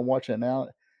now, kind of watching it now,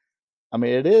 I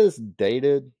mean, it is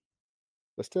dated,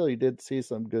 but still, you did see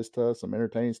some good stuff, some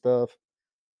entertaining stuff,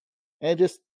 and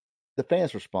just the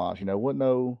fans' response. Wasn't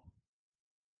no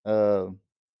uh,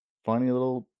 funny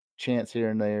little chants here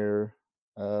and there,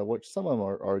 which some of them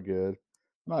are good.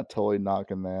 I'm not totally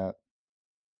knocking that.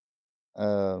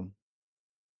 Um,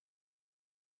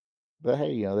 but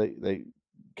hey, they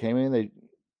came in,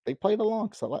 they played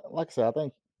along. So like I said, I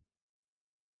think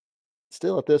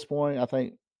still at this point, I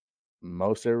think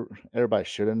everybody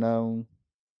should have known.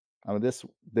 I mean,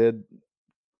 did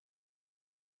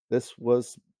this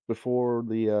was before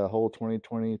the whole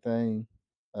 2020 thing,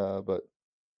 but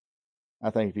I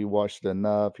think if you watched it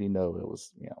enough, it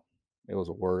was it was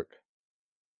a work.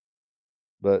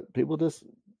 But people just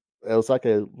it was like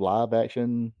a live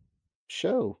action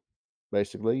show.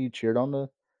 Basically, you cheered on the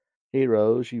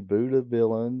heroes, you booed the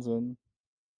villains, and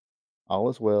all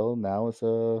is well. Now it's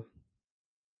a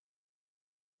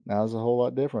whole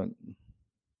lot different.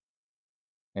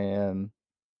 And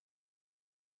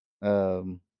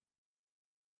um,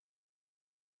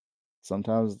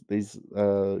 sometimes these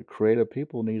creative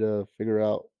people need to figure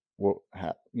out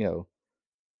how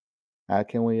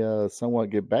can we somewhat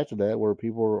get back to that where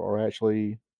people are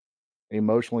actually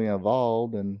emotionally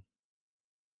involved and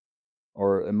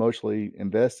or emotionally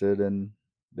invested in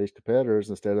these competitors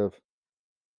instead of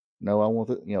no, I want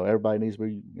everybody needs to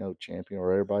be champion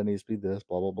or everybody needs to be this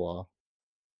blah blah blah,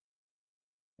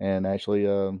 and actually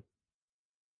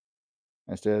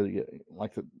instead of,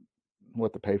 like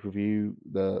the pay per view,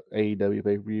 the AEW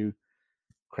pay per view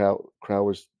crowd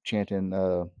was chanting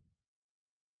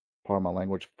part of my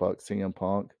language, fuck CM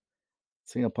Punk.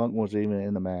 CM Punk wasn't even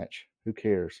in the match. Who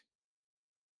cares?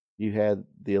 you had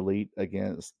the Elite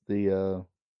against the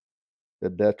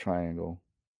Death Triangle.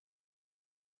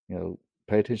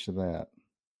 Pay attention to that.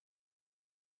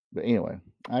 But anyway,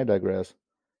 I digress.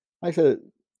 Like I said,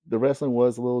 the wrestling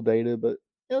was a little dated, but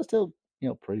it was still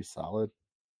pretty solid.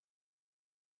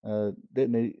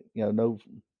 Didn't need no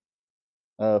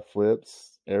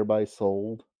flips. Everybody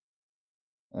sold.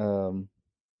 Um,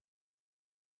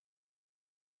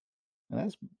 and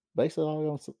that's basically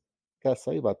all I got to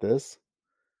say about this.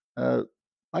 Uh,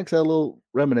 like I said, a little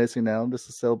reminiscing now, just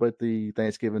to celebrate the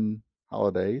Thanksgiving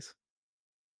holidays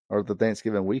or the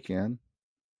Thanksgiving weekend.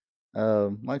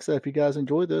 Like I said, if you guys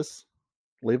enjoyed this,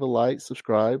 leave a like,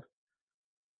 subscribe,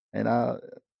 and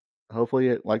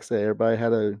hopefully, like I said, everybody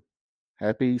had a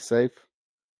happy, safe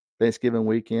Thanksgiving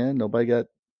weekend. Nobody got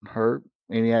hurt,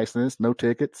 any accidents, no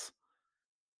tickets.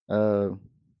 Man,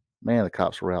 the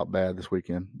cops were out bad this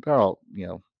weekend. They're all,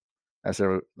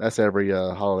 that's every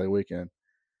holiday weekend.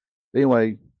 But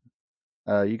anyway,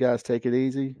 you guys take it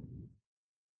easy,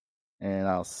 and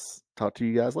I'll talk to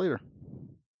you guys later.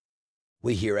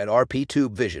 We here at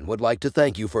RP Vision would like to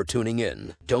thank you for tuning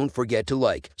in. Don't forget to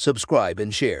like, subscribe,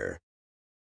 and share.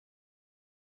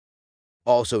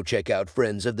 Also check out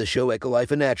friends of the show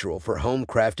Ecolife Natural for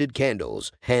home-crafted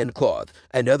candles, hand cloth,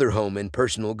 and other home and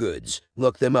personal goods.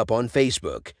 Look them up on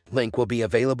Facebook. Link will be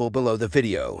available below the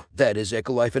video. That is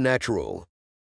Ecolife Natural.